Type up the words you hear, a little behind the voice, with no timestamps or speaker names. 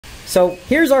So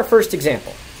here's our first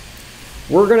example.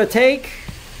 We're going to take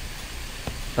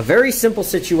a very simple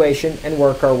situation and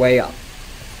work our way up.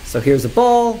 So here's a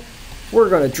ball. We're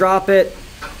going to drop it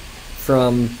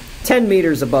from 10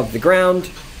 meters above the ground,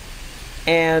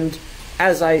 and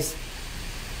as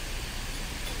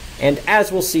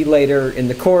we'll see later in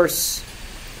the course,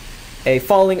 a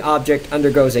falling object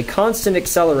undergoes a constant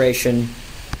acceleration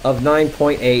of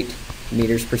 9.8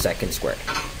 meters per second squared.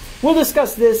 We'll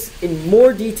discuss this in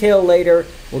more detail later.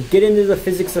 We'll get into the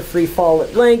physics of free fall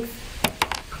at length.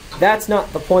 That's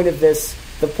not the point of this.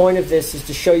 The point of this is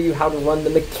to show you how to run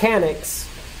the mechanics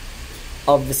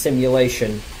of the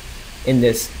simulation in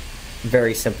this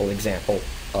very simple example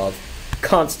of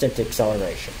constant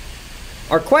acceleration.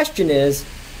 Our question is,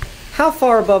 how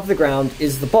far above the ground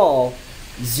is the ball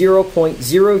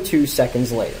 0.02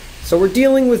 seconds later? So we're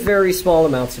dealing with very small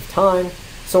amounts of time,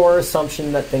 so our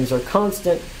assumption that things are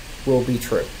constant will be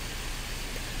true.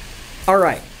 All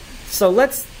right, so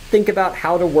let's think about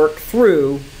how to work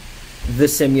through the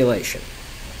simulation.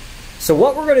 So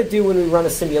what we're going to do when we run a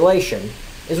simulation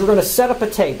is we're going to set up a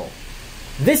table.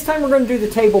 This time we're going to do the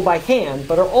table by hand,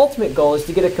 but our ultimate goal is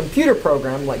to get a computer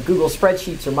program like Google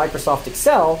Spreadsheets or Microsoft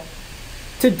Excel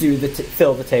to do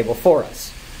fill the table for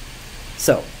us.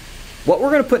 So what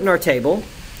we're going to put in our table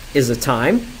is a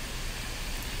time,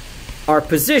 our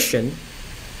position,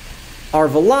 our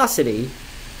velocity,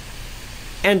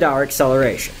 and our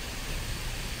acceleration.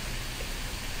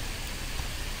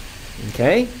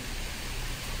 Okay?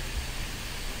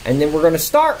 And then we're going to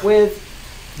start with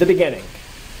the beginning.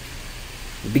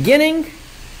 The beginning,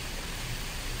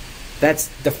 that's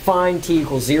define t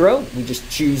equals 0. We just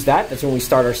choose that. That's when we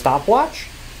start our stopwatch.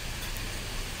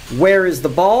 Where is the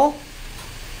ball?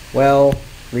 Well,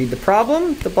 read the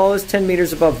problem. The ball is 10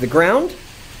 meters above the ground.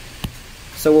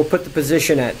 So we'll put the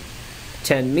position at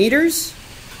 10 meters.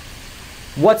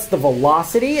 What's the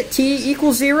velocity at t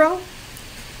equals 0?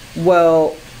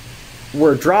 Well,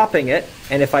 we're dropping it,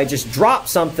 and if I just drop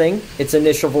something, its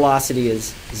initial velocity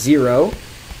is 0.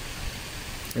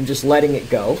 I'm just letting it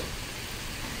go.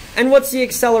 And what's the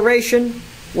acceleration?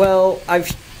 Well,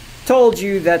 I've told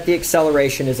you that the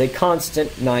acceleration is a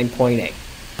constant 9.8.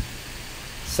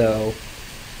 So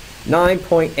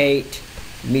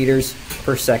 9.8 meters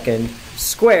per second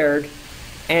squared,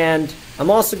 and I'm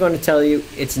also going to tell you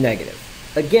it's negative.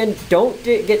 Again, don't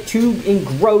get too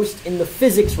engrossed in the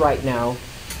physics right now.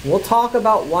 We'll talk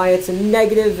about why it's a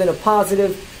negative and a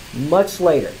positive much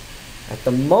later. At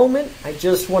the moment, I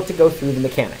just want to go through the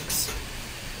mechanics.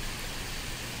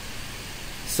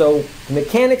 So the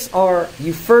mechanics are,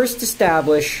 you first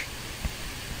establish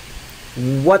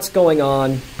what's going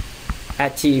on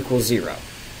at t equals 0.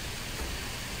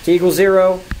 T equals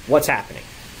 0, what's happening?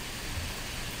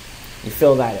 You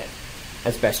fill that in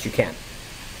as best you can.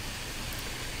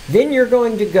 Then you're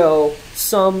going to go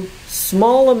some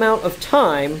small amount of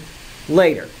time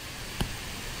later.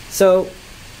 So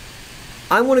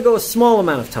I want to go a small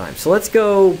amount of time. So let's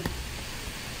go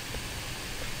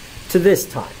to this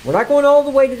time. We're not going all the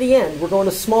way to the end. We're going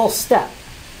a small step.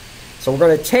 So we're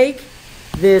going to take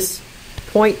this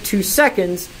 0.2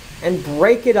 seconds and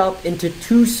break it up into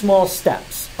two small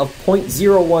steps of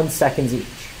 0.01 seconds each.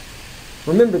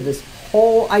 Remember, this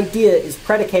whole idea is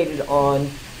predicated on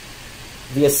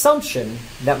the assumption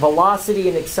that velocity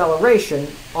and acceleration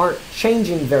aren't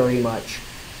changing very much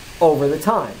over the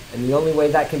time. And the only way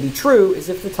that can be true is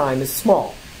if the time is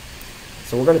small.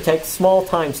 So we're going to take small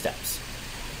time steps.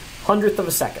 100th of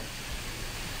a second.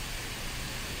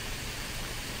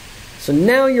 So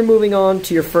now you're moving on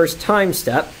to your first time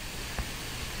step,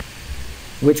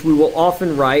 which we will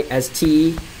often write as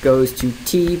t goes to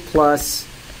t plus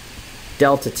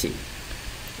delta t.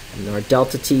 And our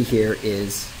delta t here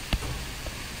is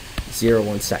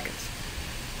 0.1 seconds.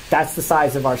 That's the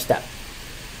size of our step.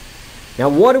 Now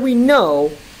what do we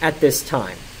know at this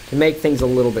time? To make things a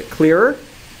little bit clearer,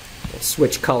 we'll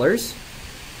switch colors.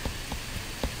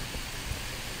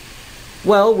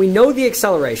 Well, we know the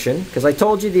acceleration, because I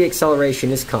told you the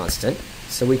acceleration is constant,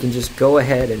 so we can just go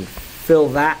ahead and fill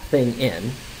that thing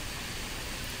in.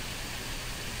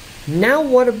 Now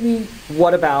what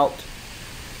about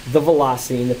the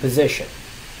velocity and the position?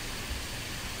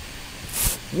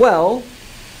 Well,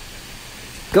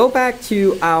 go back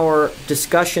to our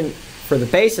discussion for the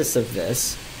basis of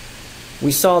this.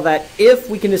 We saw that if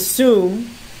we can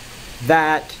assume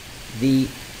that the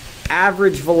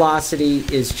average velocity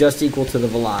is just equal to the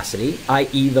velocity,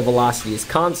 i.e. the velocity is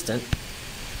constant,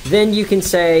 then you can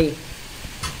say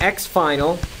x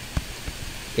final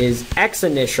is x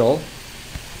initial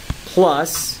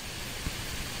plus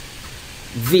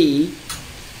v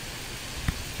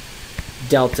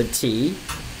delta t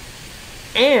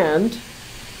And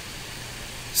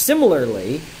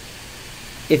similarly,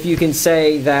 if you can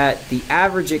say that the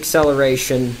average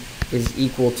acceleration is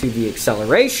equal to the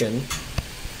acceleration,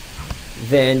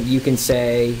 then you can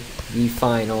say V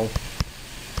final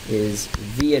is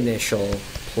V initial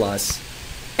plus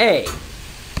A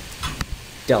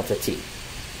delta t.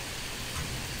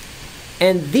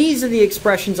 And these are the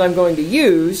expressions I'm going to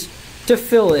use to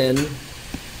fill in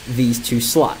these two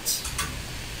slots.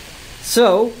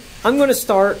 So I'm going to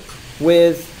start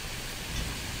with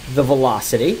the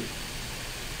velocity,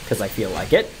 because I feel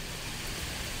like it.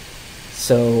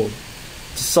 So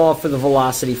to solve for the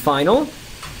velocity final,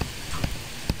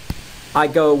 I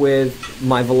go with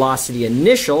my velocity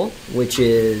initial, which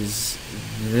is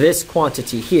this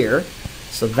quantity here.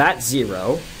 So that's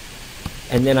 0.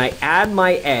 And then I add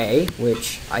my A,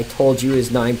 which I told you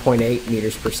is 9.8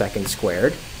 meters per second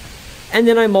squared. And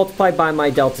then I multiply by my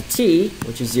delta t,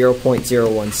 which is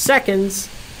 0.01 seconds,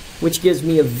 which gives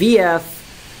me a VF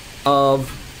of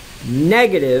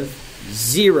negative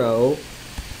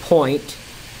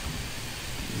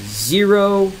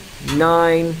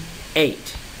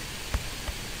 0.098.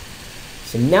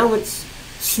 So now it's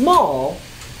small,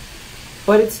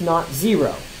 but it's not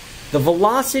 0. The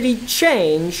velocity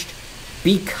changed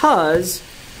because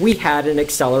we had an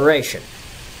acceleration.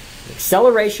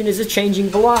 Acceleration is a changing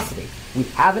velocity. We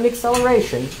have an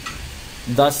acceleration,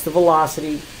 thus the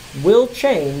velocity will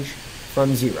change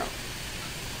from 0.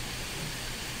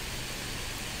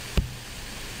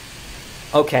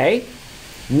 Okay,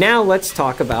 now let's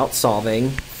talk about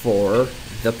solving for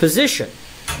the position,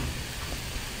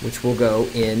 which will go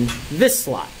in this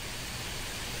slot,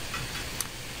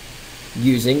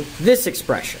 using this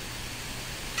expression.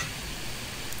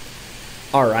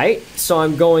 Alright, so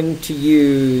I'm going to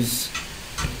use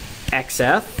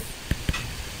xf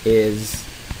is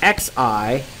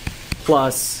xi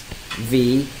plus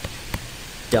v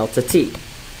delta t.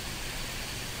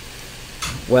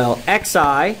 Well,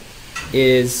 xi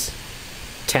is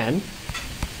 10.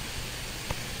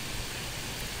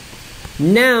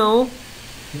 Now,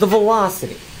 the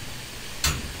velocity.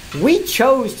 We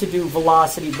chose to do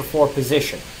velocity before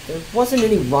position. There wasn't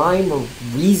any rhyme or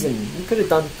reason. We could have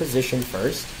done position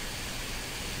first.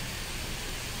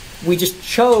 We just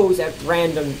chose at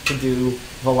random to do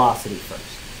velocity first.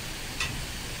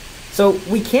 So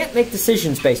we can't make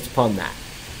decisions based upon that.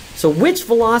 So which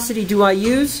velocity do I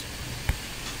use?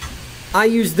 I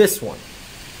use this one.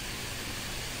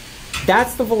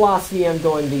 That's the velocity I'm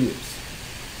going to use.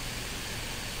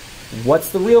 What's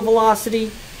the real velocity?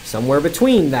 Somewhere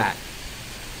between that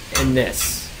and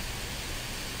this.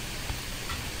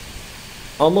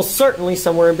 Almost certainly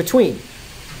somewhere in between.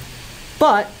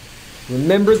 But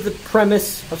remember the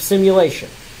premise of simulation,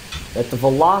 that the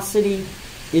velocity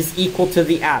is equal to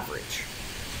the average.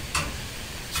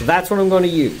 So that's what I'm going to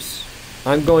use.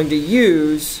 I'm going to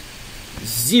use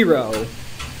 0.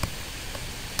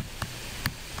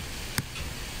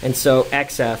 And so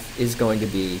xf is going to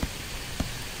be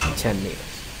 10 meters.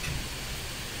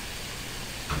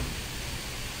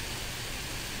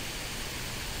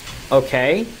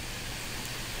 Okay.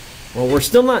 Well, we're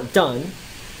still not done,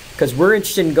 because we're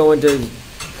interested in going to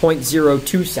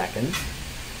 0.02 seconds.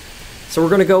 So we're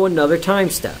going to go another time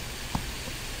step.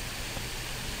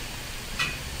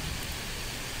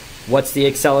 What's the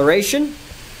acceleration?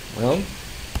 Well,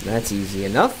 that's easy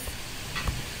enough.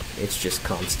 It's just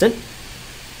constant.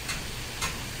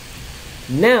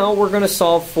 Now we're going to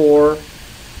solve for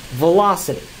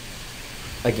velocity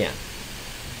again.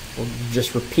 We're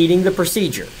just repeating the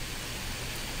procedure.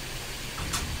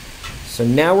 So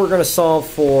now we're going to solve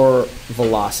for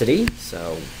velocity.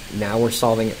 So now we're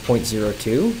solving at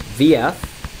 0.02, VF.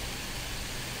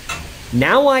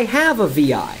 Now I have a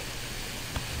VI.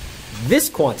 This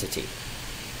quantity,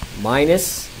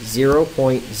 minus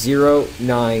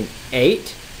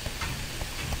 0.098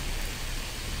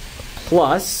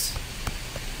 plus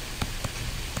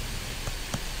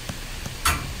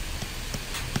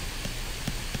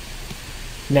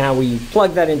now we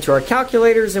plug that into our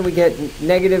calculators and we get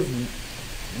negative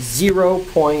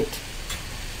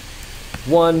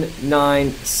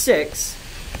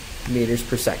 0.196 meters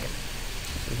per second.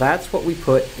 So that's what we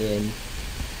put in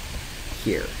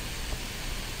here.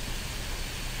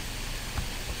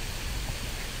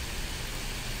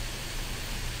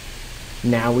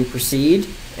 Now we proceed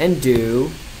and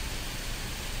do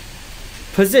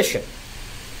position.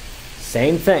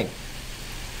 Same thing.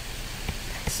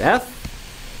 xf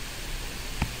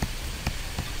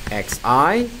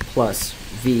xi plus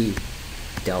v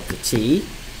delta t.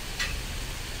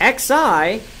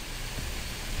 Xi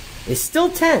is still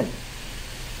 10.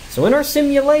 So in our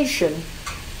simulation,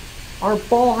 our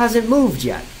ball hasn't moved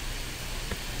yet.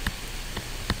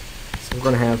 So we're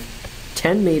going to have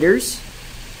 10 meters.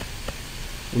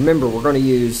 Remember, we're going to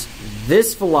use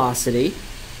this velocity.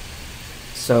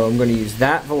 So I'm going to use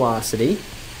that velocity.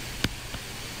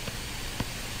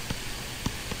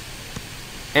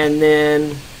 And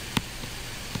then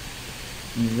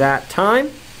that time.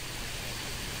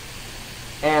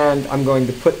 And I'm going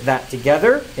to put that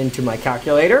together into my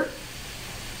calculator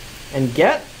and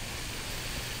get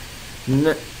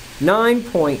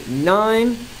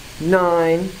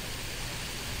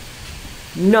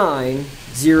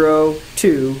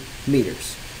 9.99902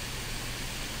 meters.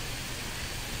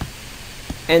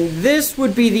 And this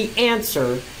would be the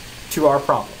answer to our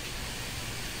problem.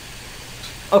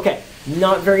 Okay,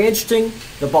 not very interesting.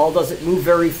 The ball doesn't move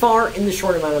very far in the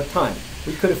short amount of time.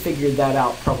 We could have figured that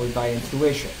out probably by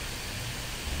intuition.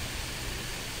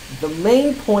 The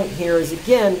main point here is,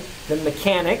 again, the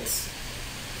mechanics,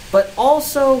 but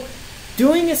also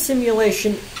doing a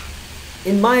simulation,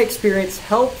 in my experience,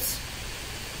 helps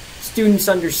students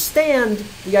understand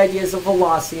the ideas of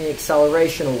velocity and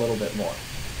acceleration a little bit more.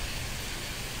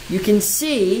 You can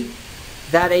see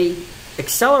that an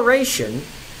acceleration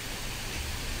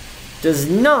does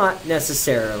not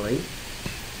necessarily,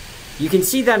 you can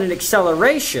see that an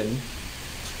acceleration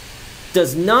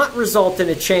does not result in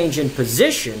a change in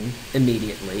position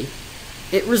immediately.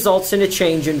 It results in a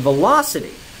change in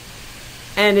velocity.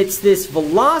 And it's this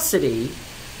velocity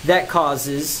that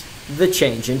causes the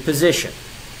change in position.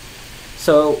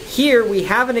 So here we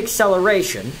have an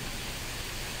acceleration,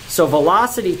 so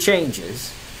velocity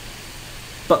changes,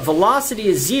 but velocity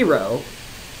is 0,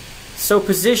 so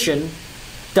position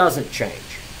doesn't change.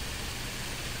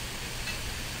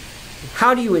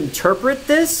 How do you interpret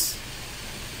this?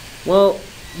 Well,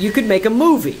 you could make a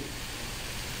movie,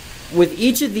 with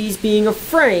each of these being a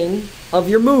frame of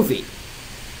your movie.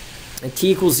 At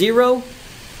t equals 0,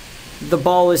 the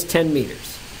ball is 10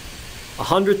 meters.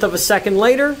 100th of a second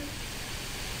later,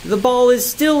 the ball is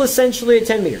still essentially at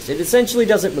 10 meters. It essentially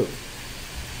doesn't move.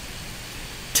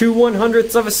 2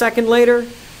 100ths of a second later,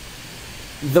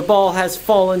 the ball has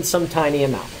fallen some tiny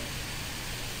amount.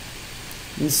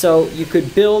 And so you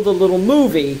could build a little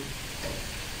movie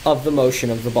of the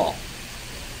motion of the ball.